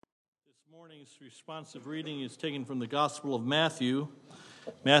Morning's responsive reading is taken from the Gospel of Matthew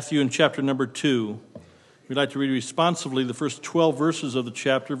in chapter number 2. We'd like to read responsively the first 12 verses of the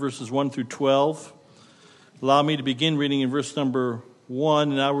chapter, verses 1 through 12. Allow me to begin reading in verse number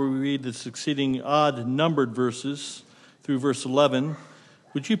 1, and I will read the succeeding odd-numbered verses through verse 11.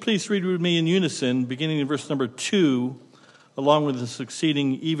 Would you please read with me in unison, beginning in verse number 2, along with the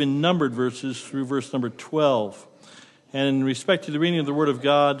succeeding even-numbered verses through verse number 12. And in respect to the reading of the Word of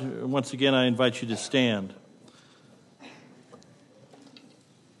God, once again, I invite you to stand.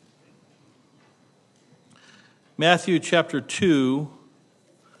 Matthew chapter 2,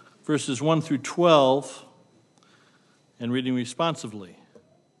 verses 1 through 12, and reading responsively.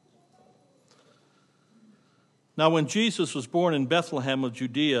 Now when Jesus was born in Bethlehem of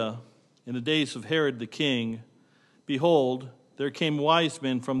Judea, in the days of Herod the king, behold, there came wise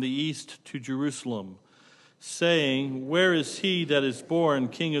men from the east to Jerusalem, saying, Where is he that is born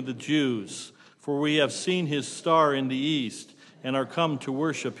King of the Jews? For we have seen his star in the east, and are come to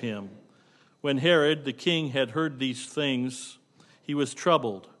worship him. When Herod the king had heard these things, he was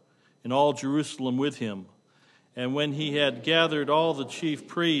troubled, and all Jerusalem with him. And when he had gathered all the chief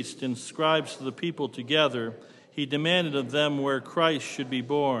priests and scribes of the people together, he demanded of them where Christ should be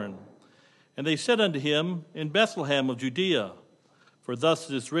born. And they said unto him, In Bethlehem of Judea, for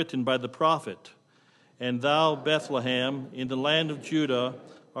thus it is written by the prophet, And thou, Bethlehem, in the land of Judah,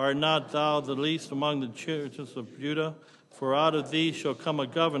 art not thou the least among the children of Judah? For out of thee shall come a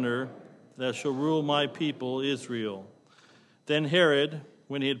governor that shall rule my people Israel. Then Herod,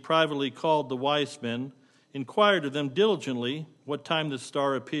 when he had privately called the wise men, inquired of them diligently what time the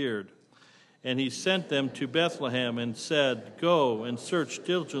star appeared. And he sent them to Bethlehem and said, Go and search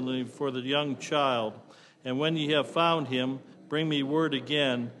diligently for the young child, and when ye have found him, bring me word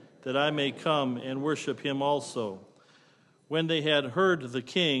again, that I may come and worship him also. When they had heard the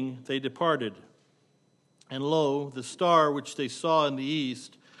king, they departed. And lo, the star which they saw in the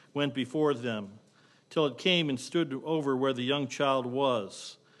east went before them, till it came and stood over where the young child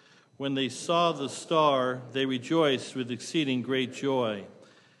was. When they saw the star, they rejoiced with exceeding great joy.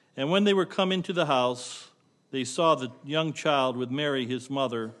 And when they were come into the house, they saw the young child with Mary his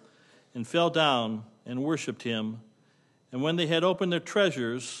mother, and fell down and worshipped him. And when they had opened their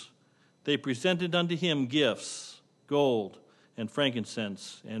treasures, they presented unto him gifts, gold and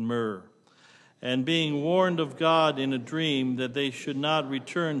frankincense and myrrh. And being warned of God in a dream that they should not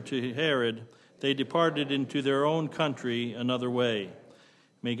return to Herod, they departed into their own country another way.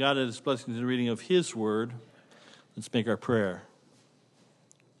 May God add his blessings in the reading of his word. Let's make our prayer.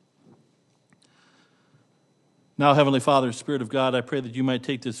 Now, Heavenly Father, Spirit of God, I pray that you might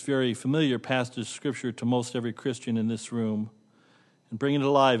take this very familiar passage of Scripture to most every Christian in this room and bring it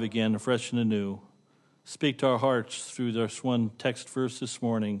alive again, fresh and anew. Speak to our hearts through this one text verse this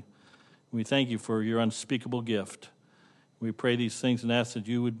morning. We thank you for your unspeakable gift. We pray these things and ask that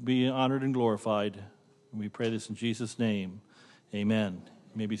you would be honored and glorified. And we pray this in Jesus' name. Amen.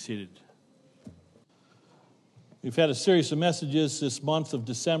 You may be seated. We've had a series of messages this month of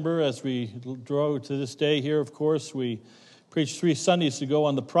December as we draw to this day here, of course. We preached 3 Sundays ago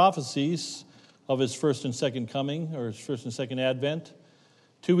on the prophecies of his first and second coming, or his first and second advent.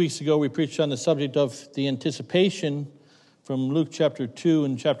 2 weeks ago, we preached on the subject of the anticipation from Luke chapter 2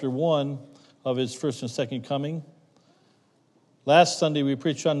 and chapter 1 of his first and second coming. Last Sunday, we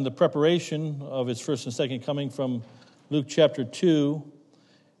preached on the preparation of his first and second coming from Luke chapter 2.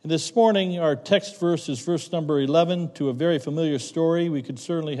 And this morning, our text verse is verse number 11 to a very familiar story. We could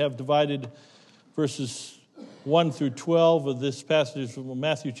certainly have divided verses 1 through 12 of this passage from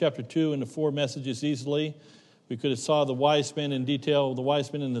Matthew chapter 2 into 4 messages easily. We could have saw the wise men in detail, the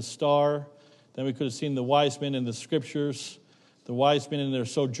wise men in the star. Then we could have seen the wise men in the scriptures, the wise men in their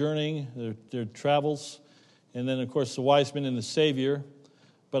sojourning, their travels, and then, of course, the wise men in the Savior.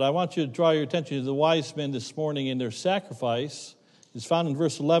 But I want you to draw your attention to the wise men this morning in their sacrifice. It's found in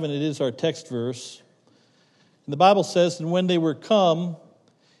verse 11. It is our text verse. And the Bible says, And when they were come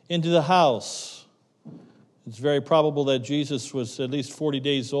into the house, it's very probable that Jesus was at least 40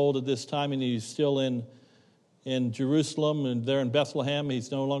 days old at this time, and he's still in Jerusalem, and there in Bethlehem.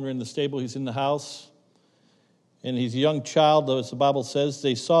 He's no longer in the stable, he's in the house. And he's a young child, though, as the Bible says.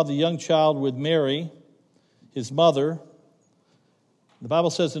 They saw the young child with Mary, his mother. The Bible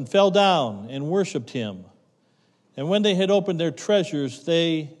says, and fell down and worshipped him. And when they had opened their treasures,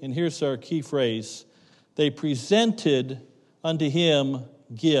 they, and here's our key phrase, they presented unto him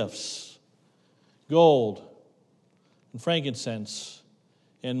gifts, gold and frankincense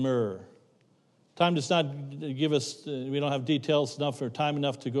and myrrh. Time does not give us, we don't have details enough or time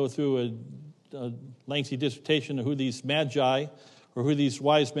enough to go through a lengthy dissertation of who these magi or who these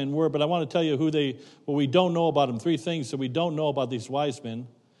wise men were, but I want to tell you what we don't know about them. 3 things that we don't know about these wise men.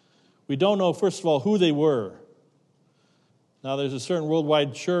 We don't know, first of all, who they were. Now, there's a certain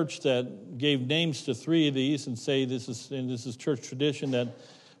worldwide church that gave names to 3 of these and say this is church tradition, that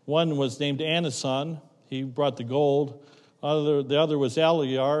one was named Anason. He brought the gold. The other was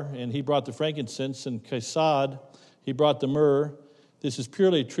Eliar, and he brought the frankincense. And Caesad, he brought the myrrh. This is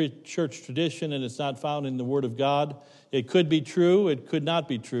purely church tradition, and it's not found in the Word of God. It could be true. It could not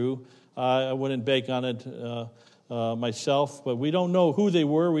be true. I wouldn't bank on it myself. But we don't know who they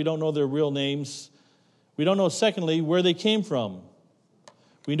were. We don't know their real names. We don't know, secondly, where they came from.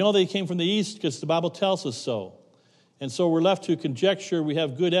 We know they came from the east because the Bible tells us so. And so we're left to conjecture. We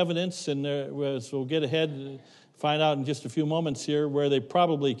have good evidence, and so we'll get ahead and find out in just a few moments here where they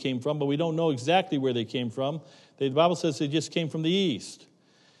probably came from, but we don't know exactly where they came from. The Bible says they just came from the east.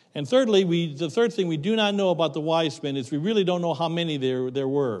 And thirdly, the third thing we do not know about the wise men is we really don't know how many there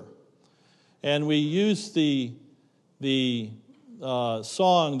were. And we use the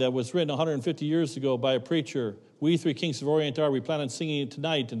song that was written 150 years ago by a preacher, "We Three Kings of Orient Are." We plan on singing it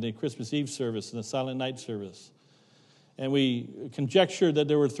tonight in the Christmas Eve service and the Silent Night service. And we conjecture that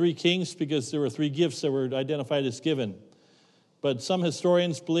there were 3 kings because there were 3 gifts that were identified as given. But some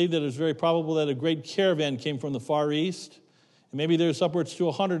historians believe that it's very probable that a great caravan came from the Far East. And maybe there's upwards to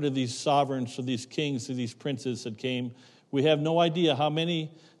 100 of these sovereigns, of these kings, of these princes that came. We have no idea how many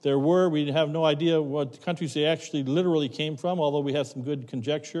there were. We have no idea what countries they actually literally came from, although we have some good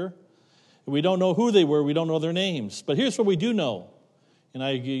conjecture. We don't know who they were. We don't know their names. But here's what we do know. And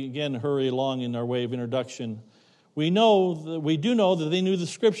I, again, hurry along in our way of introduction. We do know that they knew the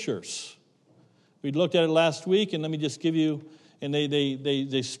Scriptures. We looked at it last week, and let me just give you, and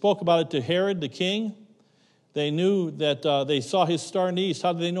they spoke about it to Herod, the king. They knew that they saw his star in the east.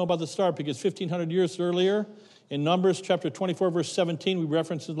 How did they know about the star? Because 1,500 years earlier, in Numbers chapter 24, verse 17, we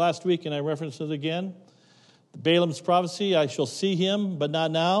referenced it last week, and I referenced it again. Balaam's prophecy, "I shall see him, but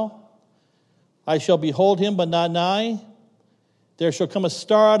not now. I shall behold him, but not nigh. There shall come a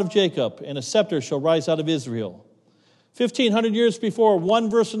star out of Jacob, and a scepter shall rise out of Israel." 1,500 years before, one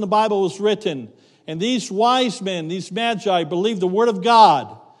verse in the Bible was written, and these wise men, these magi, believed the Word of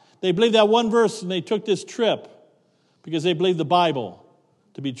God. They believed that one verse, and they took this trip because they believed the Bible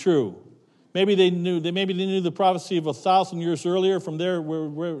to be true. Maybe they knew the prophecy of 1,000 years earlier from there,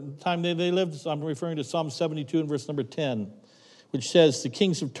 where time they lived. I'm referring to Psalm 72 and verse number 10, which says, "The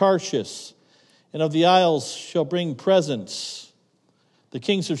kings of Tarshish and of the isles shall bring presents. The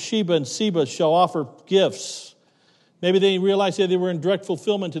kings of Sheba and Seba shall offer gifts." Maybe they realized that they were in direct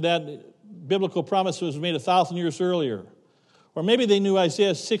fulfillment to that biblical promise that was made 1,000 years earlier. Or maybe they knew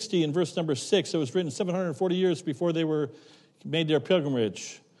Isaiah 60 in verse number 6 that was written 740 years before they made their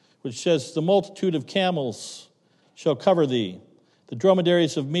pilgrimage, which says, "The multitude of camels shall cover thee, the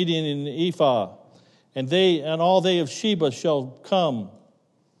dromedaries of Midian and Ephah, and all they of Sheba shall come,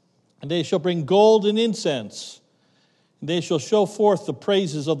 and they shall bring gold and incense, and they shall show forth the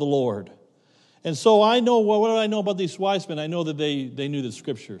praises of the Lord." And so I know, what do I know about these wise men? I know that they knew the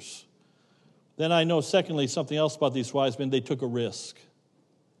Scriptures. Then I know, secondly, something else about these wise men. They took a risk.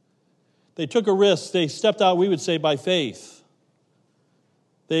 They took a risk. They stepped out, we would say, by faith.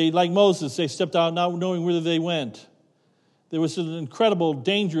 Like Moses, they stepped out not knowing where they went. There was an incredible,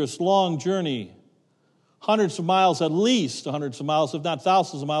 dangerous, long journey. Hundreds of miles, at least hundreds of miles, if not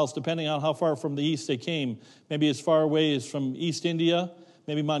thousands of miles, depending on how far from the east they came. Maybe as far away as from East India,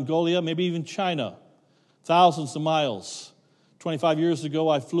 maybe Mongolia, maybe even China. Thousands of miles. 25 years ago,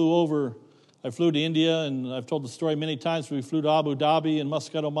 I flew to India, and I've told the story many times. We flew to Abu Dhabi and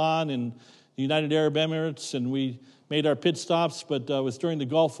Muscat, Oman, and the United Arab Emirates, and we made our pit stops, but it was during the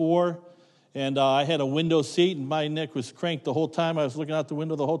Gulf War, and I had a window seat, and my neck was cranked the whole time. I was looking out the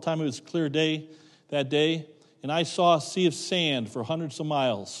window the whole time. It was a clear day that day, and I saw a sea of sand for hundreds of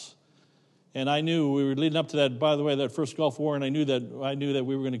miles. And I knew we were leading up to that, by the way, that first Gulf War, and I knew that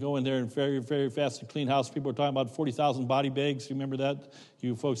we were going to go in there and very, very fast and clean house. People were talking about 40,000 body bags. You remember that?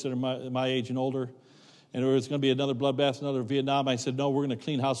 You folks that are my age and older. And there was going to be another bloodbath, another Vietnam. I said, no, we're going to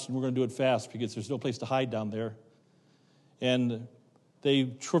clean house, and we're going to do it fast because there's no place to hide down there. And they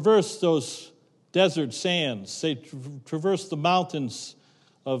traversed those desert sands. They traversed the mountains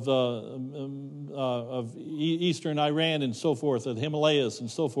of eastern Iran and so forth, of the Himalayas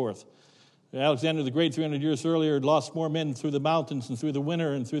and so forth. Alexander the Great, 300 years earlier, had lost more men through the mountains and through the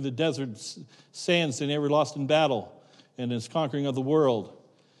winter and through the desert sands than he ever lost in battle in his conquering of the world.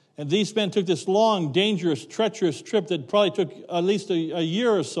 And these men took this long, dangerous, treacherous trip that probably took at least a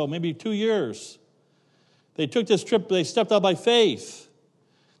year or so, maybe 2 years. They took this trip, they stepped out by faith.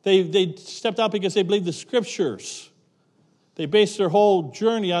 They stepped out because they believed the Scriptures. They based their whole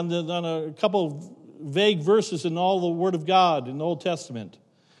journey on a couple of vague verses in all the Word of God in the Old Testament.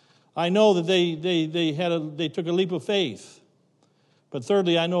 I know that they took a leap of faith. But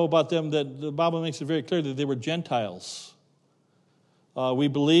thirdly, I know about them that the Bible makes it very clear that they were Gentiles. We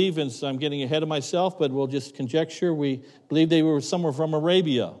believe, and so I'm getting ahead of myself, but we'll just conjecture, we believe they were somewhere from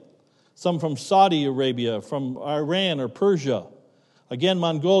Arabia, some from Saudi Arabia, from Iran or Persia, again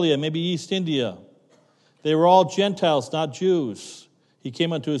Mongolia, maybe East India. They were all Gentiles, not Jews. He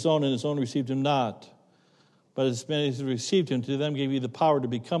came unto his own, and his own received him not. But as many as received him, to them gave he the power to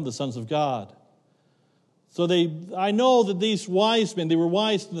become the sons of God. So I know that these wise men, they were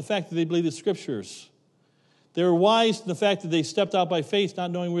wise in the fact that they believed the Scriptures. They were wise in the fact that they stepped out by faith, not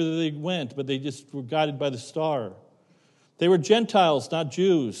knowing where they went, but they just were guided by the star. They were Gentiles, not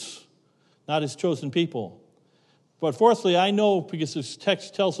Jews, not his chosen people. But fourthly, I know, because this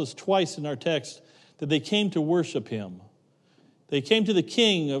text tells us twice in our text, that they came to worship him. They came to the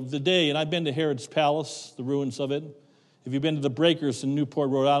king of the day, and I've been to Herod's palace, the ruins of it. If you've been to the Breakers in Newport,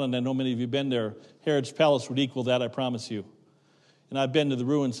 Rhode Island, I know many of you have been there. Herod's palace would equal that, I promise you. And I've been to the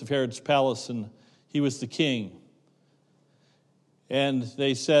ruins of Herod's palace, and he was the king. And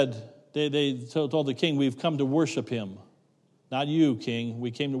they said, they told the king, we've come to worship him. Not you, king.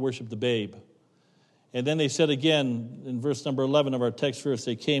 We came to worship the babe. And then they said again, in verse number 11 of our text verse,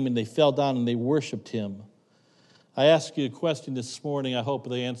 they came and they fell down and they worshiped him. I ask you a question this morning. I hope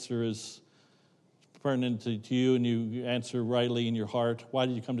the answer is pertinent to you and you answer rightly in your heart. Why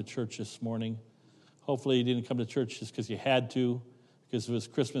did you come to church this morning? Hopefully you didn't come to church just because you had to, because it was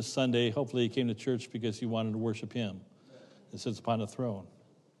Christmas Sunday. Hopefully you came to church because you wanted to worship him that sits upon the throne.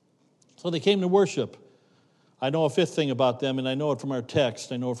 So they came to worship. I know a fifth thing about them, and I know it from our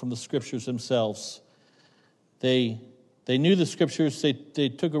text. I know it from the Scriptures themselves. They knew the Scriptures. They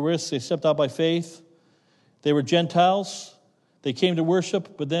took a risk. They stepped out by faith. They were Gentiles. They came to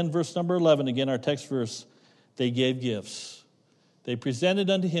worship. But then verse number 11, again, our text verse, they gave gifts. They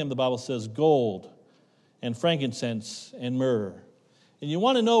presented unto him, the Bible says, gold and frankincense and myrrh. And you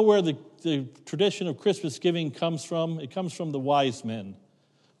want to know where the tradition of Christmas giving comes from? It comes from the wise men.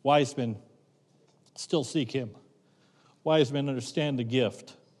 Wise men still seek him. Wise men understand the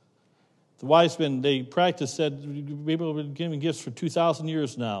gift. The wise men, they practice that. People have been giving gifts for 2,000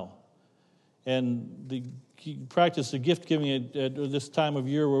 years now. And the practice of gift giving at this time of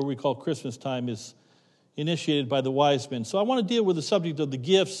year, where we call Christmas time, is initiated by the wise men. So I want to deal with the subject of the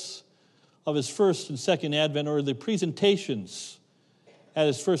gifts of his first and second advent, or the presentations at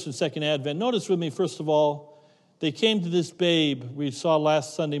his first and second advent. Notice with me, first of all, they came to this babe we saw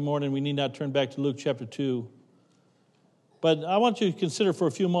last Sunday morning. We need not turn back to Luke chapter 2. But I want you to consider for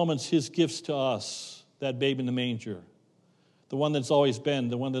a few moments his gifts to us, that babe in the manger, the one that's always been,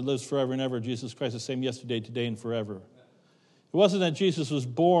 the one that lives forever and ever, Jesus Christ, the same yesterday, today, and forever. It wasn't that Jesus was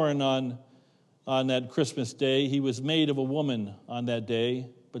born on that Christmas day. He was made of a woman on that day,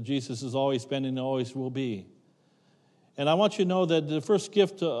 but Jesus has always been and always will be. And I want you to know that the first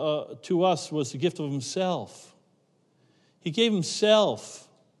gift to us was the gift of himself. He gave himself,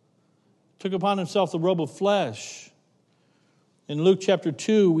 took upon himself the robe of flesh. In Luke chapter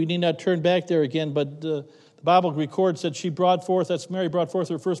 2, we need not turn back there again, but the Bible records that Mary brought forth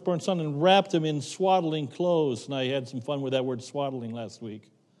her firstborn son and wrapped him in swaddling clothes. And I had some fun with that word swaddling last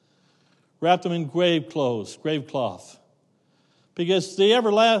week. Wrapped him in grave cloth. Because the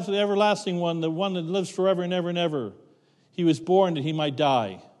everlasting one, the one that lives forever and ever and ever, he was born that he might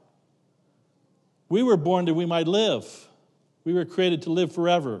die. We were born that we might live. We were created to live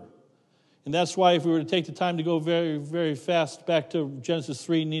forever. And that's why if we were to take the time to go very, very fast back to Genesis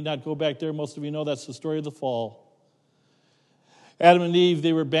 3, need not go back there. Most of you know that's the story of the fall. Adam and Eve,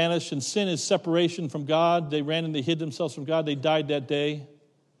 they were banished, and sin is separation from God. They ran and they hid themselves from God. They died that day.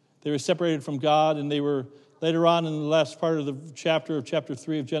 They were separated from God, and they were, later on in the last part of the chapter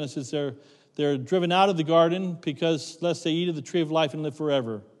 3 of Genesis, they're driven out of the garden because lest they eat of the tree of life and live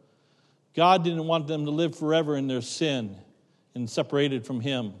forever. God didn't want them to live forever in their sin and separated from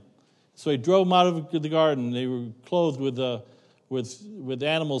him. So he drove them out of the garden. They were clothed with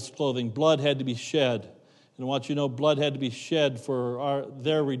animals' clothing. Blood had to be shed. And I want you to know blood had to be shed for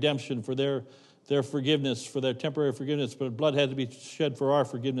their redemption, for their forgiveness, for their temporary forgiveness. But blood had to be shed for our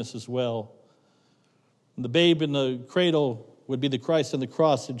forgiveness as well. And the babe in the cradle would be the Christ on the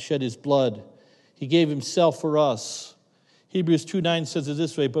cross and shed his blood. He gave himself for us. Hebrews 2:9 says it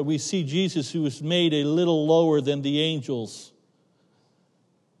this way, but we see Jesus who was made a little lower than the angels.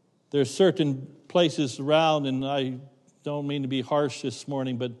 There are certain places around, and I don't mean to be harsh this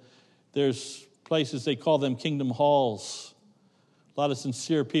morning, but there's places, they call them kingdom halls. A lot of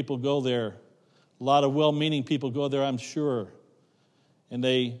sincere people go there. A A lot of well-meaning people go there, I'm sure.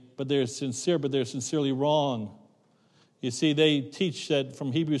 But they're sincere, but they're sincerely wrong. You see, they teach that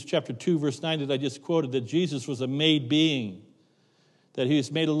from Hebrews chapter 2, verse 9 that I just quoted, that Jesus was a made being, that he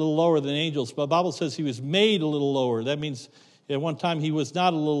was made a little lower than angels. But the Bible says he was made a little lower. That means at one time he was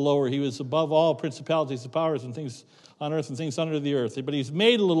not a little lower. He was above all principalities and powers and things on earth and things under the earth. But he's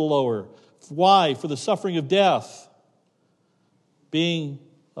made a little lower. Why? For the suffering of death, being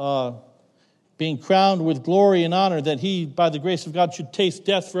crowned with glory and honor, that he, by the grace of God, should taste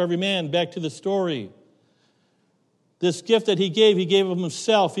death for every man. Back to the story. This gift that he gave of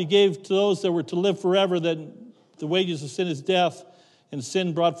himself. He gave to those that were to live forever, that the wages of sin is death, and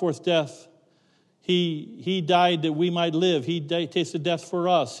sin brought forth death. He died that we might live. He tasted death for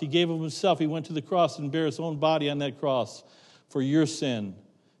us. He gave of himself. He went to the cross and bare his own body on that cross for your sin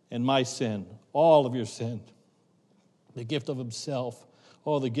and my sin, all of your sin. The gift of himself.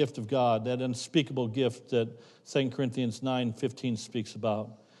 Oh, the gift of God, that unspeakable gift that 2 Corinthians 9:15 speaks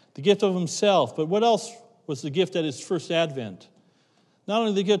about. The gift of himself. But what else was the gift at his first advent? Not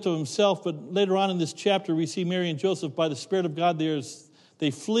only the gift of himself, but later on in this chapter, we see Mary and Joseph, by the Spirit of God,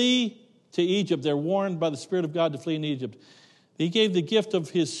 they flee to Egypt. They're warned by the Spirit of God to flee in Egypt. He gave the gift of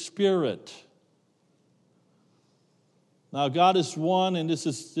his Spirit. Now, God is one, and this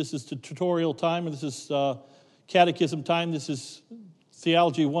is the tutorial time, and this is catechism time. This is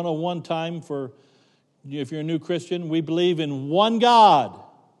Theology 101 time for if you're a new Christian. We believe in one God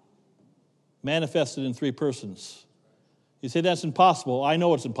manifested in three persons. You say that's impossible. I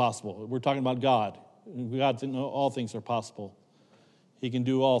know it's impossible. We're talking about God. God, all things are possible. He can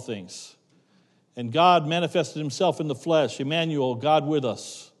do all things. And God manifested himself in the flesh, Emmanuel, God with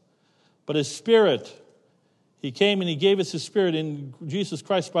us. But his Spirit, he came and he gave us his Spirit. And Jesus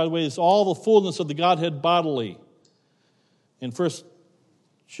Christ, by the way, is all the fullness of the Godhead bodily. In 1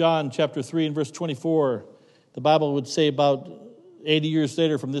 John chapter 3 and verse 24, the Bible would say about 80 years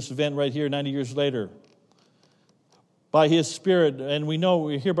later from this event right here, 90 years later, by his Spirit, and we know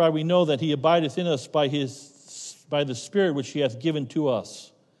that he abideth in us by the Spirit which he hath given to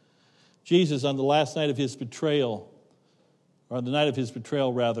us. Jesus, on the last night of his betrayal, or the night of his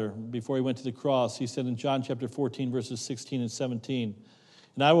betrayal rather, before he went to the cross, he said in John chapter 14, verses 16 and 17,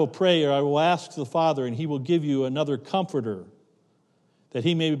 and I will pray, or I will ask the Father, and he will give you another comforter, that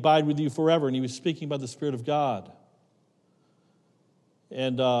he may abide with you forever. And he was speaking about the Spirit of God.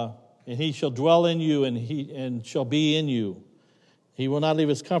 And he shall dwell in you, and shall be in you. He will not leave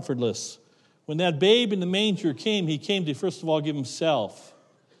us comfortless. When that babe in the manger came, he came to first of all give himself.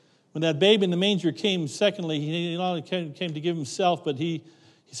 When that babe in the manger came, secondly, he not only came to give himself, but he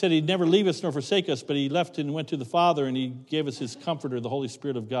said he'd never leave us nor forsake us, but he left and went to the Father, and he gave us his comforter, the Holy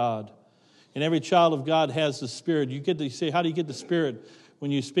Spirit of God. And every child of God has the Spirit. You say, how do you get the Spirit? When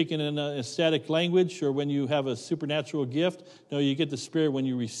you speak in an ecstatic language or when you have a supernatural gift? No, you get the Spirit when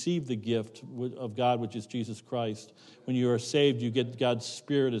you receive the gift of God, which is Jesus Christ. When you are saved, you get God's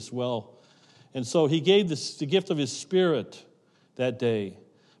Spirit as well. And so he gave the gift of his Spirit that day.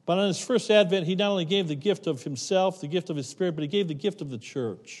 But on his first advent, he not only gave the gift of himself, the gift of his Spirit, but he gave the gift of the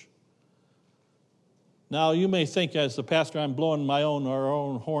church. Now, you may think as the pastor I'm blowing our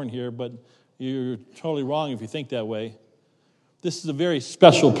own horn here, but you're totally wrong if you think that way. This is a very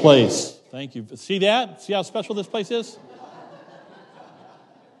special place. Thank you. See that? See how special this place is?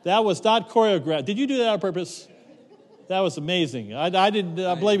 That was not choreographed. Did you do that on purpose? That was amazing. I didn't,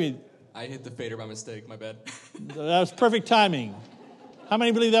 believe me. I hit the fader by mistake, my bad. That was perfect timing. How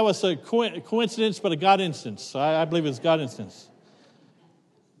many believe that was a coincidence but a God instance? I believe it's God instance.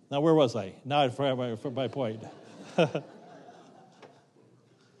 Now, where was I? Now I forgot my point. I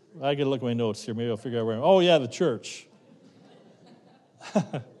got to look at my notes here. Maybe I'll figure out where. Oh, yeah, the church.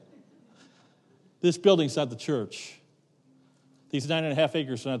 This building's not the church. These 9.5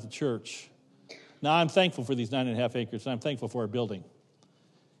 acres are not the church. Now, I'm thankful for these 9.5 acres, and I'm thankful for our building.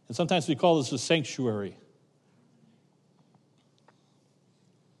 And sometimes we call this a sanctuary.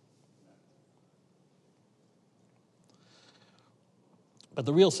 But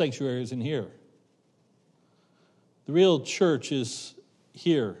the real sanctuary is in here. The real church is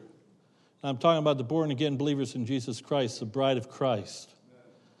here. I'm talking about the born-again believers in Jesus Christ, the bride of Christ.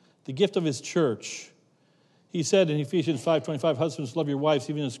 The gift of his church. He said in Ephesians 5:25, husbands, love your wives,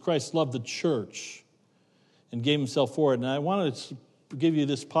 even as Christ loved the church and gave himself for it. And I wanted to give you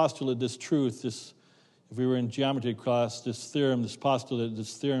this postulate, this truth, if we were in geometry class, this theorem, this postulate,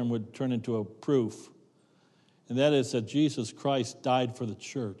 this theorem would turn into a proof. And that is that Jesus Christ died for the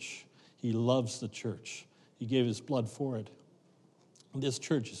church. He loves the church. He gave his blood for it. And this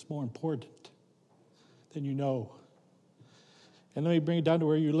church is more important than you know. And let me bring it down to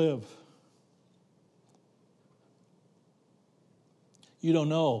where you live. You don't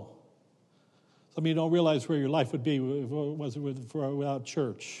know. Some of you don't realize where your life would be was it without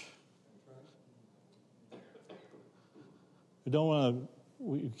church.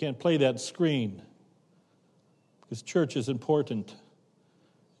 We can't play that screen because church is important.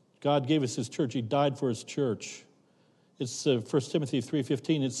 God gave us his church. He died for his church. It's 1 Timothy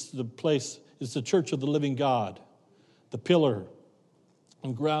 3:15. It's the church of the living God, the pillar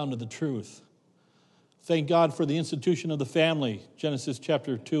and ground of the truth. Thank God for the institution of the family, Genesis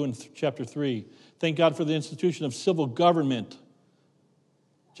chapter 2 and chapter 3. Thank God for the institution of civil government,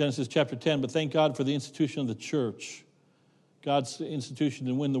 Genesis chapter 10. But thank God for the institution of the church, God's institution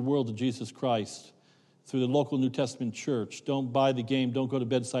to win the world to Jesus Christ through the local New Testament church. Don't buy the game. Don't go to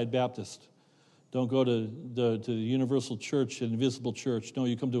Bedside Baptist. Don't go to the universal church and invisible church. No,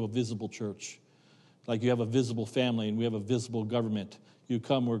 you come to a visible church. Like you have a visible family and we have a visible government. You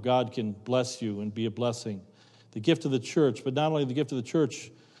come where God can bless you and be a blessing. The gift of the church, but not only the gift of the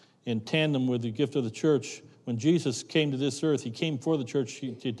church, in tandem with the gift of the church, when Jesus came to this earth, he came for the church,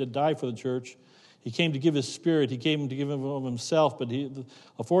 to die for the church. He came to give his spirit. He came to give of himself. But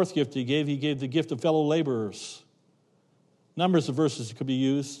a fourth gift he gave the gift of fellow laborers. Numbers of verses could be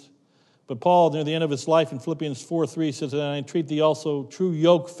used. But Paul, near the end of his life in Philippians 4:3 says, "And I entreat thee also, true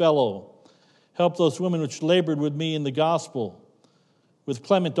yoke fellow, help those women which labored with me in the gospel, with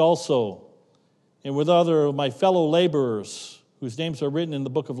Clement also, and with other of my fellow laborers, whose names are written in the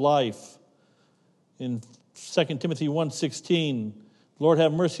book of life." In 2 Timothy 1:16, "Lord,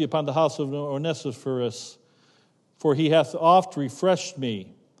 have mercy upon the house of Onesiphorus, for he hath oft refreshed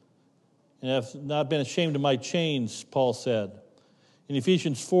me, and hath not been ashamed of my chains," Paul said. In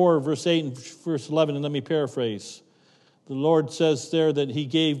Ephesians 4, verse 8 and verse 11, and let me paraphrase, the Lord says there that he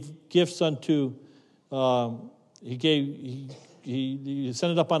gave gifts unto, he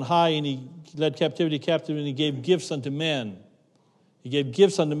ascended up on high, and he led captivity captive, and he gave gifts unto men. He gave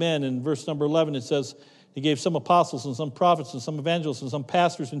gifts unto men. In verse number 11, it says, he gave some apostles and some prophets and some evangelists and some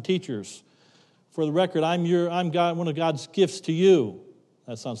pastors and teachers. For the record, I'm God, one of God's gifts to you.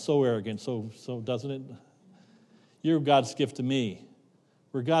 That sounds so arrogant, so doesn't it? You're God's gift to me.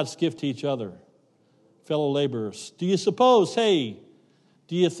 We're God's gift to each other, fellow laborers. Do you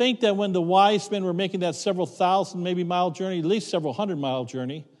think that when the wise men were making that several thousand, maybe mile journey, at least several hundred mile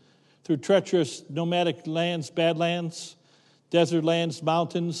journey, through treacherous nomadic lands, badlands, desert lands,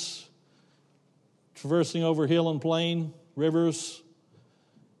 mountains, traversing over hill and plain, rivers,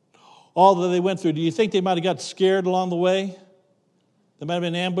 all that they went through, do you think they might have got scared along the way? They might have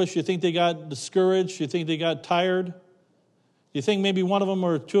been ambushed. You think they got discouraged? You think they got tired? You think maybe one of them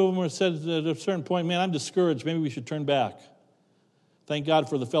or two of them said at a certain point, "Man, I'm discouraged. Maybe we should turn back." Thank God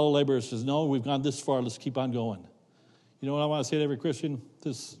for the fellow laborers who says, "No, we've gone this far. Let's keep on going." You know what I want to say to every Christian?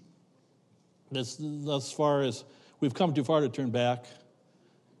 This as far as we've come too far to turn back.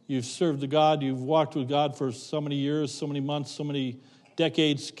 You've served the God. You've walked with God for so many years, so many months, so many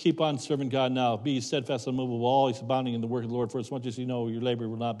decades. Keep on serving God now. Be steadfast and unmovable, always abounding in the work of the Lord. For as much as you know, your labor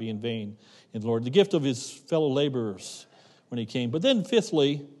will not be in vain in the Lord. The gift of his fellow laborers when he came. But then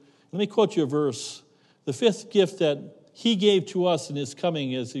fifthly, let me quote you a verse. The fifth gift that he gave to us in his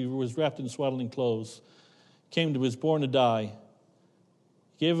coming as he was wrapped in swaddling clothes, was born to die.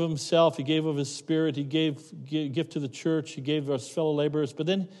 He gave of himself, he gave of his spirit, he gave gift to the church, he gave us fellow laborers. But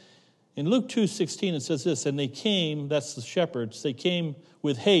then in Luke 2:16 it says this, "And they came," that's the shepherds, "they came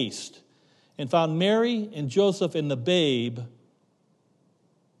with haste and found Mary and Joseph and the babe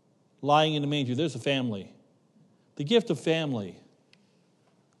lying in the manger." There's a family. The gift of family.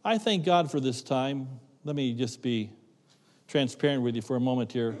 I thank God for this time. Let me just be transparent with you for a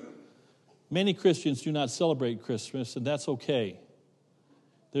moment here. Many Christians do not celebrate Christmas, and that's okay.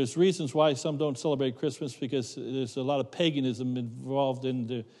 There's reasons why some don't celebrate Christmas, because there's a lot of paganism involved in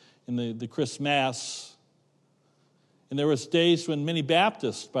the Christmas. And there was days when many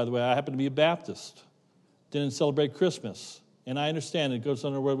Baptists, by the way, I happen to be a Baptist, didn't celebrate Christmas. And I understand it goes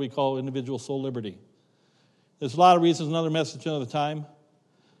under what we call individual soul liberty. There's a lot of reasons, another message another time.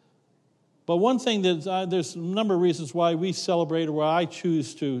 But one thing that there's a number of reasons why we celebrate, or why I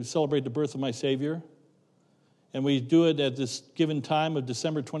choose to celebrate the birth of my Savior. And we do it at this given time of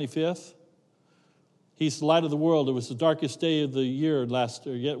December 25th. He's the light of the world. It was the darkest day of the year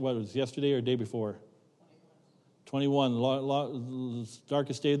yesterday or day before? 21,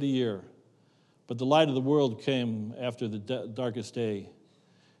 darkest day of the year. But the light of the world came after the darkest day.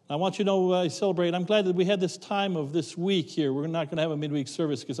 I want you to know I celebrate. I'm glad that we had this time of this week here. We're not going to have a midweek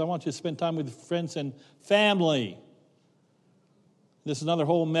service because I want you to spend time with friends and family. This is another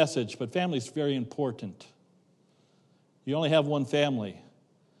whole message, but family is very important. You only have one family.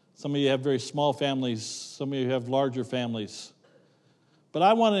 Some of you have very small families. Some of you have larger families. But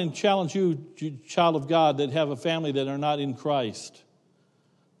I want to challenge you, child of God, that have a family that are not in Christ.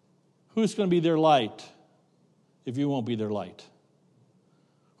 Who's going to be their light if you won't be their light?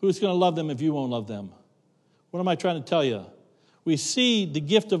 Who's going to love them if you won't love them? What am I trying to tell you? We see the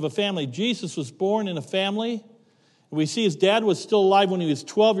gift of a family. Jesus was born in a family. We see his dad was still alive when he was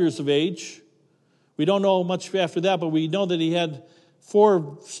 12 years of age. We don't know much after that, but we know that he had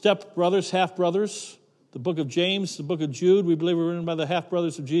 4 step-brothers, half-brothers. The book of James, the book of Jude, we believe were written by the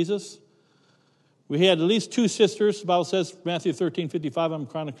half-brothers of Jesus. We had at least 2 sisters. The Bible says, Matthew 13:55, I'm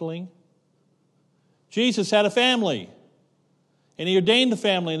chronicling. Jesus had a family. And he ordained the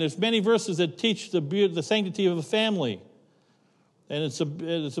family. And there's many verses that teach the sanctity of a family. And it's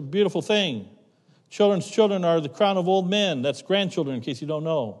a beautiful thing. Children's children are the crown of old men. That's grandchildren, in case you don't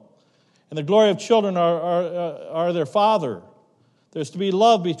know. And the glory of children are their father. There's to be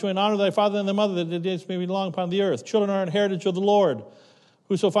love between honor thy father and thy mother, that the days may be long upon the earth. Children are an heritage of the Lord.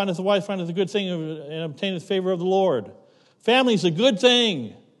 Whoso findeth a wife findeth a good thing and obtaineth favor of the Lord. Family is a good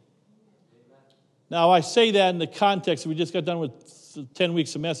thing. Now, I say that in the context, we just got done with 10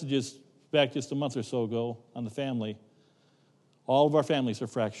 weeks of messages back just a month or so ago on the family. All of our families are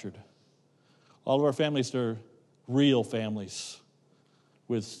fractured. All of our families are real families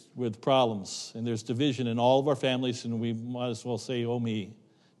with problems. And there's division in all of our families, and we might as well say, oh me.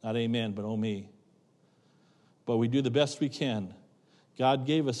 Not amen, but oh me. But we do the best we can. God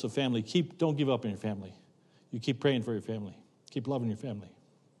gave us a family. Don't give up on your family. You keep praying for your family. Keep loving your family.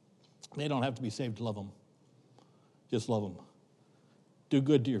 They don't have to be saved to love them. Just love them. Do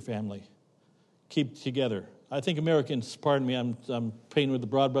good to your family. Keep together. I think Americans, pardon me, I'm painting with the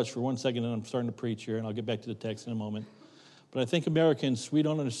broad brush for 1 second, and I'm starting to preach here, and I'll get back to the text in a moment. But I think Americans, we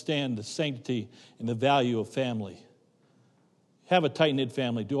don't understand the sanctity and the value of family. Have a tight-knit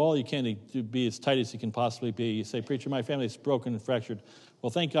family. Do all you can to be as tight as you can possibly be. You say, preacher, my family is broken and fractured. Well,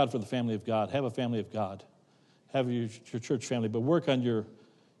 thank God for the family of God. Have a family of God. Have your church family, but work on your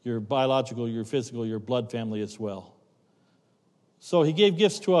biological, your physical, your blood family as well. So he gave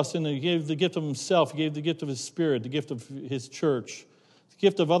gifts to us, and he gave the gift of himself. He gave the gift of his Spirit, the gift of his church, the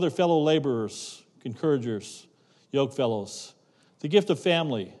gift of other fellow laborers, encouragers, yoke fellows, the gift of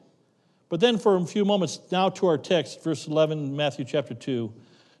family. But then for a few moments, now to our text, verse 11, Matthew chapter 2.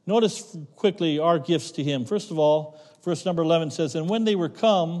 Notice quickly our gifts to him. First of all, verse number 11 says, and when they were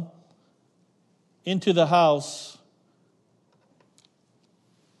come into the house,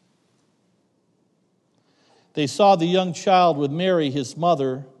 they saw the young child with Mary, his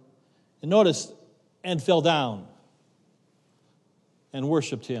mother, and notice, and fell down and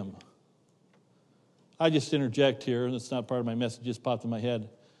worshiped him. I just interject here, and it's not part of my message, it just popped in my head.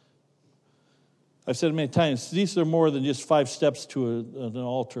 I've said it many times, these are more than just 5 steps to an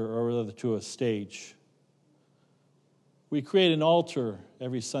altar, or rather to a stage. We create an altar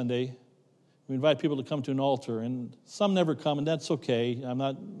every Sunday. We invite people to come to an altar, and some never come, and that's okay. I'm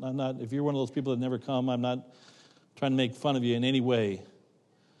not. If you're one of those people that never come, I'm not trying to make fun of you in any way.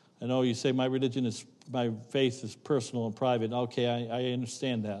 I know you say my faith is personal and private. Okay, I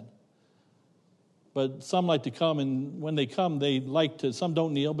understand that. But some like to come, and when they come, some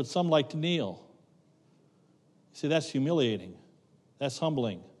don't kneel, but some like to kneel. See, that's humiliating. That's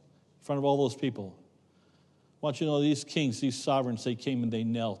humbling in front of all those people. I want you to know these kings, these sovereigns, they came and they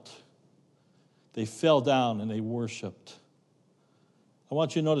knelt. They fell down and they worshiped. I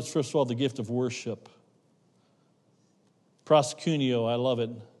want you to notice, first of all, the gift of worship. Proskuneo, I love it.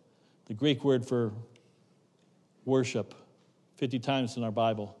 The Greek word for worship, 50 times in our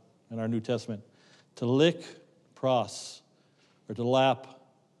Bible, in our New Testament. To lick, pros, or to lap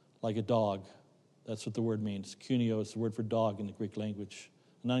like a dog. That's what the word means. Kuneo is the word for dog in the Greek language.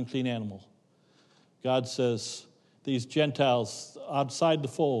 An unclean animal. God says, these Gentiles outside the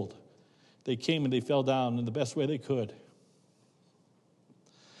fold, they came and they fell down in the best way they could.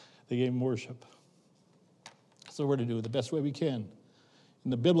 They gave him worship. That's what we're to do, the best way we can.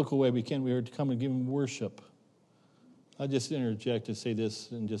 In the biblical way we can, we are to come and give him worship. I'll just interject and say this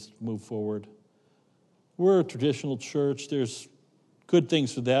and just move forward. We're a traditional church. There's good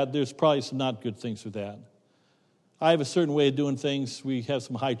things with that. There's probably some not good things with that. I have a certain way of doing things. We have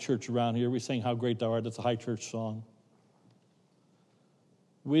some high church around here. We sing How Great Thou Art. That's a high church song.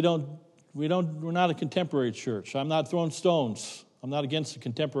 We're not a contemporary church. I'm not throwing stones. I'm not against the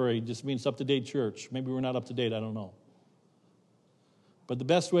contemporary. It just means up-to-date church. Maybe we're not up-to-date. I don't know. But the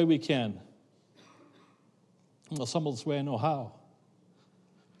best way we can, the simplest way I know how,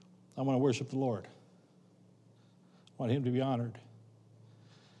 I want to worship the Lord. I want him to be honored.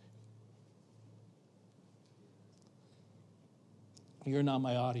 You're not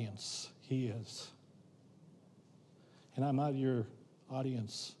my audience. He is. And I'm not your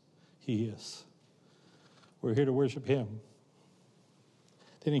audience. He is. We're here to worship him.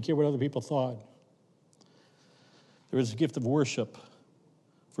 They didn't care what other people thought. There was a gift of worship.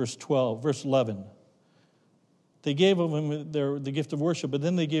 Verse 11. They gave him the gift of worship, but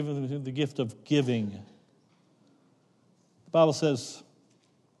then they gave him the gift of giving. The Bible says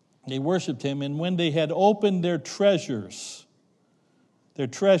they worshiped him, and when they had opened their treasures,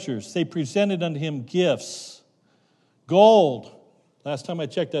 they presented unto him gifts. Gold. Last time I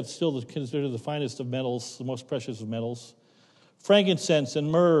checked, that's still considered the finest of metals, the most precious of metals. Frankincense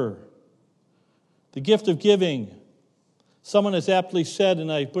and myrrh. The gift of giving. Someone has aptly said,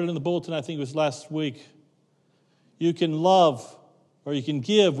 and I put it in the bulletin, I think it was last week, you can love or you can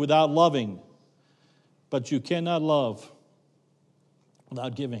give without loving, but you cannot love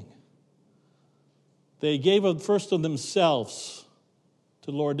without giving. They gave of first of themselves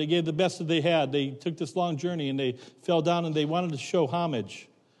to the Lord. They gave the best that they had. They took this long journey and they fell down and they wanted to show homage.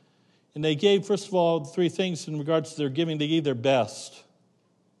 And they gave, first of all, three things in regards to their giving. They gave their best.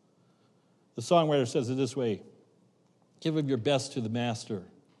 The songwriter says it this way: give of your best to the master.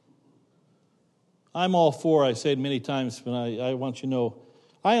 I'm all for, I say it many times, but I want you to know,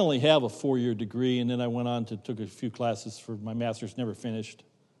 I only have a 4-year degree, and then I went on to took a few classes for my master's, never finished.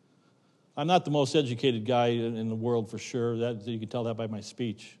 I'm not the most educated guy in the world for sure. That you can tell that by my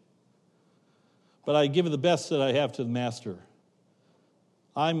speech. But I give the best that I have to the master.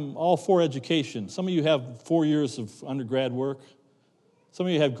 I'm all for education. Some of you have 4 years of undergrad work. Some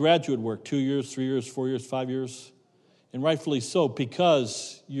of you have graduate work, 2 years, 3 years, 4 years, 5 years. And rightfully so,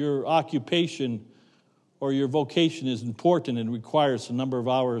 because your occupation or your vocation is important and requires a number of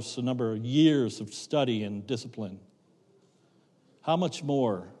hours, a number of years of study and discipline. How much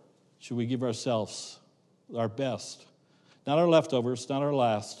more should we give ourselves our best? Not our leftovers, not our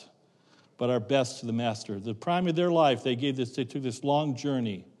last, but our best to the master. The prime of their life, they took this long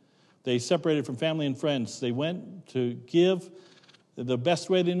journey. They separated from family and friends. They went to give the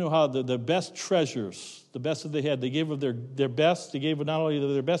best way they knew how, the best treasures, the best that they had. They gave of their best. They gave of not only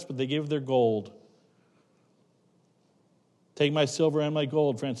their best, but they gave of their gold. Take my silver and my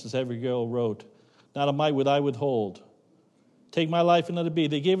gold, Francis Abigail wrote. Not a mite would I withhold. Take my life and let it be.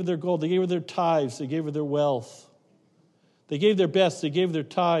 They gave of their gold. They gave of their tithes. They gave of their wealth. They gave their best. They gave their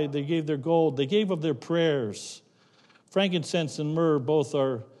tithe. They gave their gold. They gave of their prayers. Frankincense and myrrh both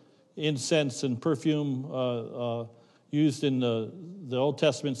are incense and perfume used in the Old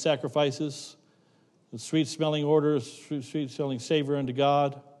Testament sacrifices. The sweet-smelling odor, sweet-smelling savor unto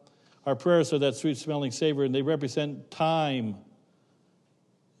God. Our prayers are that sweet-smelling savor, and they represent time.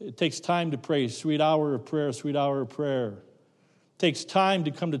 It takes time to pray. Sweet hour of prayer, sweet hour of prayer. It takes time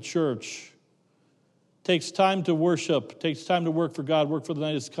to come to church. It takes time to worship. It takes time to work for God, work for the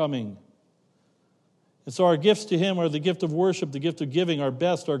night is coming. And so our gifts to him are the gift of worship, the gift of giving, our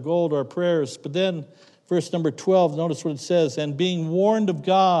best, our gold, our prayers. But then, verse number 12, notice what it says, and being warned of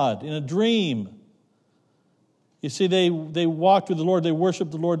God in a dream. You see, they walked with the Lord, they worshiped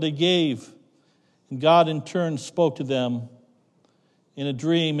the Lord, they gave. And God in turn spoke to them in a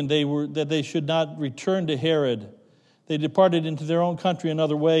dream, and that they should not return to Herod. They departed into their own country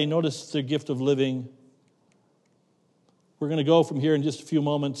another way. Notice their gift of living. We're going to go from here in just a few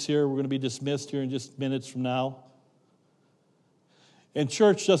moments here. We're going to be dismissed here in just minutes from now. And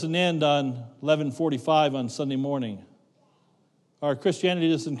church doesn't end on 11:45 on Sunday morning. Our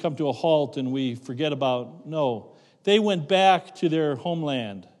Christianity doesn't come to a halt and we forget about, no. They went back to their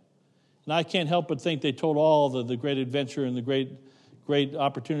homeland. And I can't help but think they told all the great adventure and the great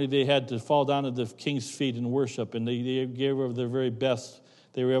opportunity they had to fall down at the king's feet and worship. And they gave of their very best.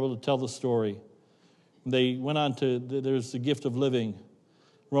 They were able to tell the story. They went on to, there's the gift of living.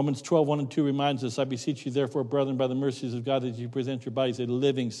 Romans 12:1-2 reminds us, I beseech you therefore, brethren, by the mercies of God, that you present your bodies a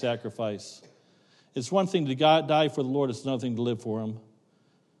living sacrifice. It's one thing to die for the Lord, it's another thing to live for him.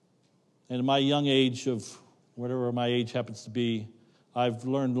 And in my young age of whatever my age happens to be, I've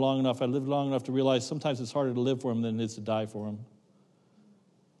lived long enough to realize sometimes it's harder to live for him than it is to die for him.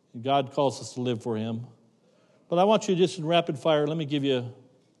 And God calls us to live for him. But I want you just in rapid fire, let me give you,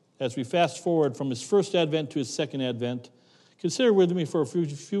 as we fast forward from his first advent to his second advent, consider with me for a few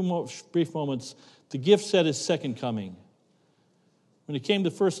brief moments the gifts at his second coming. When he came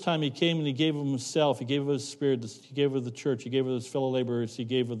the first time, he came and he gave of himself. He gave of his spirit. He gave of the church. He gave of his fellow laborers. He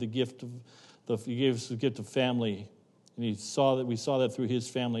gave of the gift he gave us the gift of family. And we saw that through his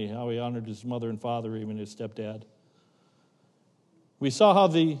family, how he honored his mother and father, even his stepdad. We saw how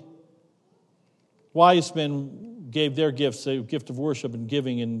the wise men gave their gifts, the gift of worship and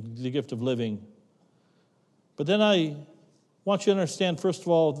giving and the gift of living. But then I want you to understand, first of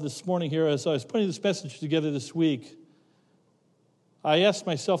all, this morning here, as I was putting this message together this week, I asked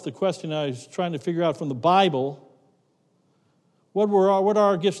myself the question I was trying to figure out from the Bible, what are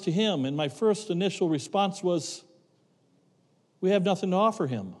our gifts to him? And my first initial response was, we have nothing to offer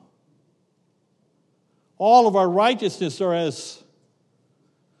him. All of our righteousness are as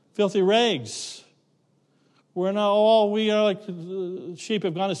filthy rags. We are like sheep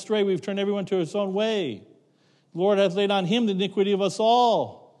have gone astray. We've turned everyone to his own way. The Lord hath laid on him the iniquity of us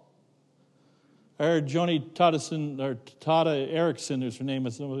all. I heard Joni Tada Erickson is her name.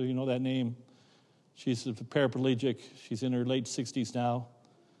 Some of you know that name. She's a paraplegic. She's in her late 60s now.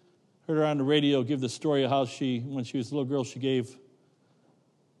 Heard her on the radio give the story of how when she was a little girl,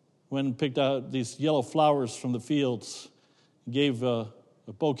 went and picked out these yellow flowers from the fields, gave a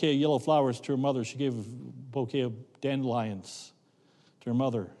bouquet of yellow flowers to her mother. She gave a bouquet of dandelions to her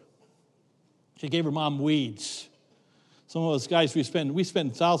mother. She gave her mom weeds. Some of us guys, we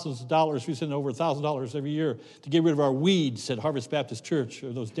spend thousands of dollars. We spend over $1,000 every year to get rid of our weeds at Harvest Baptist Church,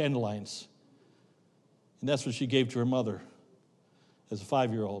 or those dandelions. And that's what she gave to her mother as a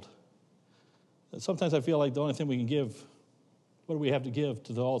 5-year-old. And sometimes I feel like the only thing we can give, what do we have to give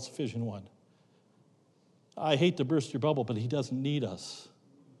to the all-sufficient one? I hate to burst your bubble, but he doesn't need us.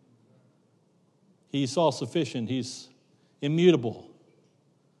 He's all-sufficient. He's immutable.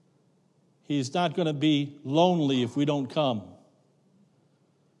 He's not going to be lonely if we don't come.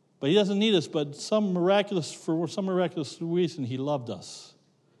 But he doesn't need us, but for some miraculous reason, he loved us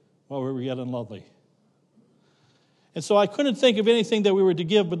while we were yet unlovely. And so I couldn't think of anything that we were to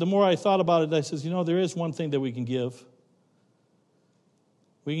give, but the more I thought about it, I said, there is one thing that we can give.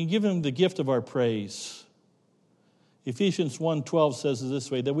 We can give him the gift of our praise. Ephesians 1:12 says it this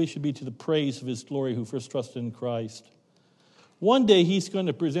way, that we should be to the praise of his glory who first trusted in Christ. One day he's going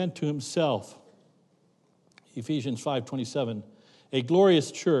to present to himself, Ephesians 5:27, a glorious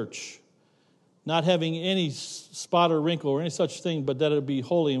church, not having any spot or wrinkle or any such thing, but that it be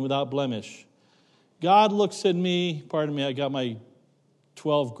holy and without blemish. God looks at me, pardon me, I got my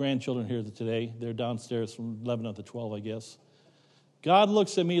 12 grandchildren here today. They're downstairs from 11 of the 12, I guess. God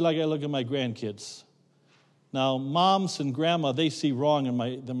looks at me like I look at my grandkids. Now, moms and grandma, they see wrong in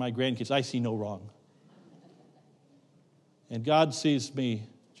my grandkids. I see no wrong. And God sees me.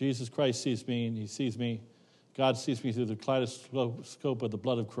 Jesus Christ sees me, and he sees me. God sees me through the kaleidoscope of the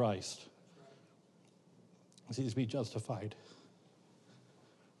blood of Christ. He sees me justified,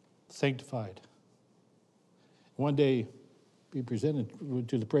 sanctified. One day, be presented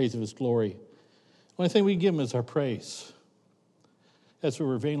to the praise of his glory. The only thing we can give him is our praise. That's what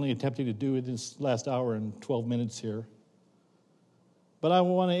we're vainly attempting to do in this last hour and 12 minutes here. But I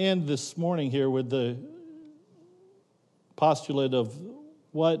want to end this morning here with the postulate of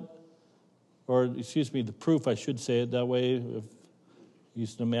the proof, I should say it that way, of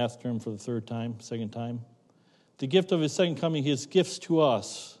using the math term for the second time. The gift of his second coming, his gifts to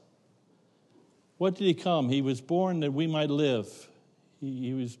us. What did he come? He was born that we might live.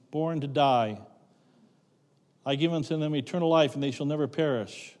 He was born to die. I give unto them eternal life, and they shall never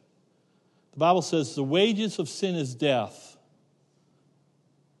perish. The Bible says the wages of sin is death,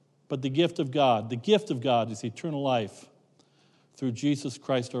 but the gift of God is eternal life through Jesus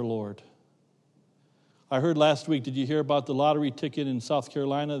Christ our Lord. I heard last week, did you hear about the lottery ticket in South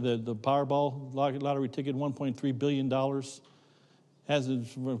Carolina, the Powerball lottery ticket, $1.3 billion? A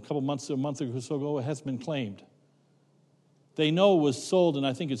month or so ago, it has been claimed. They know it was sold, and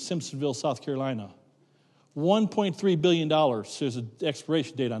I think it's Simpsonville, South Carolina. $1.3 billion. There's an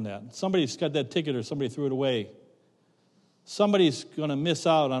expiration date on that. Somebody's got that ticket or somebody threw it away. Somebody's going to miss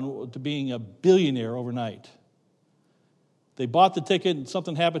out on to being a billionaire overnight. They bought the ticket and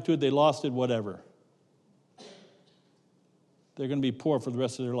something happened to it, they lost it, whatever. They're going to be poor for the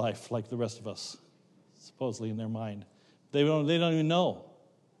rest of their life, like the rest of us, supposedly in their mind. They don't even know.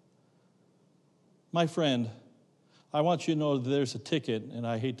 My friend, I want you to know that there's a ticket, and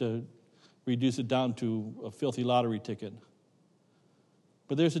I hate to reduce it down to a filthy lottery ticket.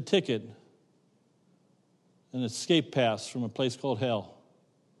 But there's a ticket, an escape pass from a place called hell,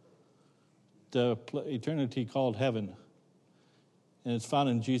 the eternity called heaven. And it's found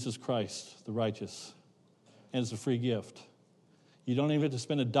in Jesus Christ, the righteous. And it's a free gift. You don't even have to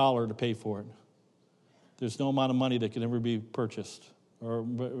spend $1 to pay for it. There's no amount of money that can ever be purchased or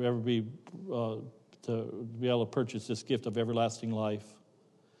ever be to be able to purchase this gift of everlasting life.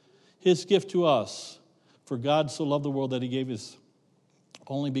 His gift to us, for God so loved the world that he gave his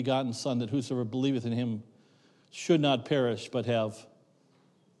only begotten Son, that whosoever believeth in him should not perish, but have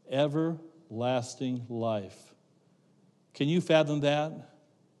everlasting life. Can you fathom that?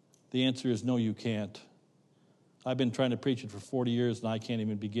 The answer is no, you can't. I've been trying to preach it for 40 years, and I can't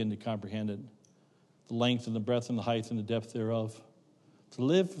even begin to comprehend it. The length and the breadth and the height and the depth thereof. to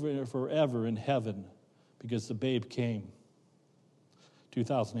live forever in heaven because the babe came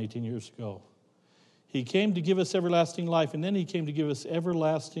 2018 years ago. He came to give us everlasting life, and then he came to give us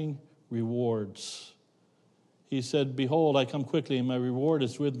everlasting rewards. He said, behold, I come quickly, and my reward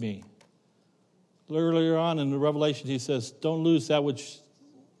is with me. Earlier on in the Revelation, he says, don't lose see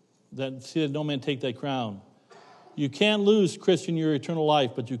that no man take thy crown. You can't lose, Christian, your eternal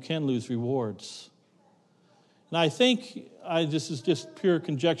life, but you can lose rewards. And I think, this is just pure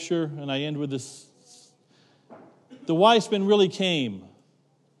conjecture, and I end with this. The wise men really came.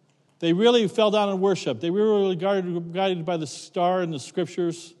 They really fell down in worship. They were really guided by the star in the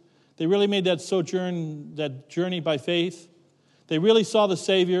Scriptures. They really made that journey by faith. They really saw the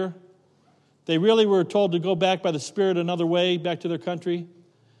Savior. They really were told to go back by the Spirit another way, back to their country.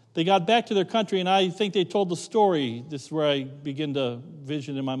 They got back to their country, and I think they told the story. This is where I begin to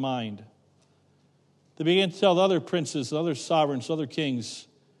vision in my mind. They began to tell the other princes, other sovereigns, other kings,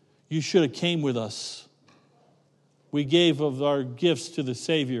 you should have came with us. We gave of our gifts to the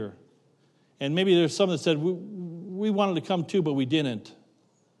Savior. And maybe there's some that said, we wanted to come too, but we didn't.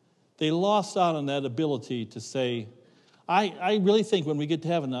 They lost out on that ability to say, I really think when we get to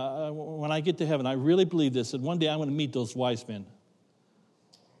heaven, when I get to heaven, I really believe this, that one day I'm going to meet those wise men.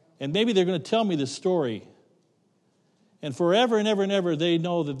 And maybe they're going to tell me this story. And forever and ever and ever, they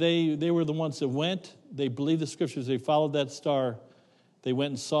know that they were the ones that went. They believed the Scriptures. They followed that star. They went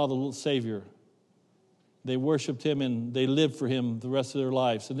and saw the little Savior. They worshiped him, and they lived for him the rest of their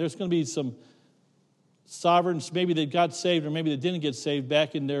lives. And there's going to be some sovereigns, maybe they got saved or maybe they didn't get saved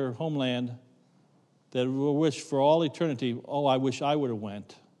back in their homeland, that will wish for all eternity, oh, I wish I would have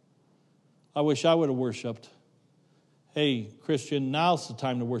went. I wish I would have worshiped. Hey, Christian, now's the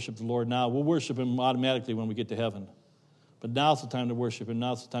time to worship the Lord now. We'll worship him automatically when we get to heaven. But now's the time to worship him.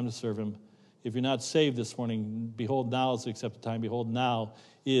 Now's the time to serve him. If you're not saved this morning, behold, now is the accepted time. Behold, now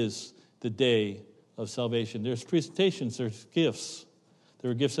is the day of salvation. There's presentations. There's gifts. There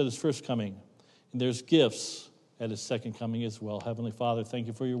were gifts at his first coming. And there's gifts at his second coming as well. Heavenly Father, thank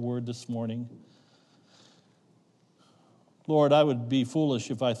you for your word this morning. Lord, I would be foolish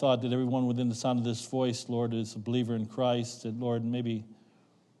if I thought that everyone within the sound of this voice, Lord, is a believer in Christ. And Lord, maybe,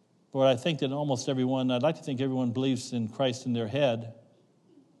 Lord, I think that almost everyone, I'd like to think everyone believes in Christ in their head.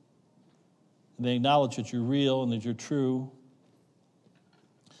 And they acknowledge that you're real and that you're true.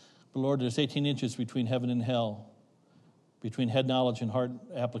 But Lord, there's 18 inches between heaven and hell, between head knowledge and heart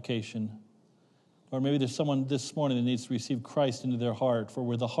application. Or maybe there's someone this morning that needs to receive Christ into their heart. For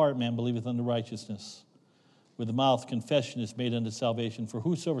with the heart man believeth unto righteousness. With the mouth confession is made unto salvation. For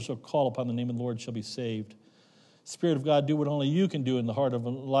whosoever shall call upon the name of the Lord shall be saved. Spirit of God, do what only you can do in the heart of a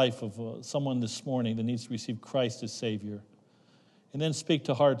life of someone this morning that needs to receive Christ as Savior. And then speak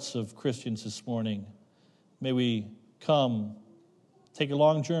to hearts of Christians this morning. May we come, take a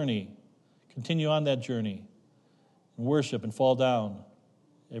long journey, continue on that journey, and worship and fall down.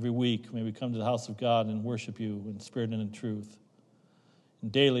 Every week, may we come to the house of God and worship you in spirit and in truth.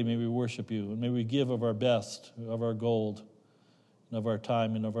 And daily, may we worship you, and may we give of our best, of our gold, and of our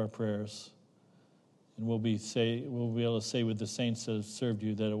time, and of our prayers. And we'll be able to say with the saints that have served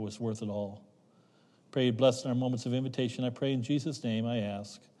you that it was worth it all. Pray you bless in our moments of invitation. I pray in Jesus' name I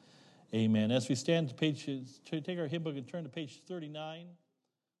ask. Amen. As we stand to take our hymn book and turn to page 39.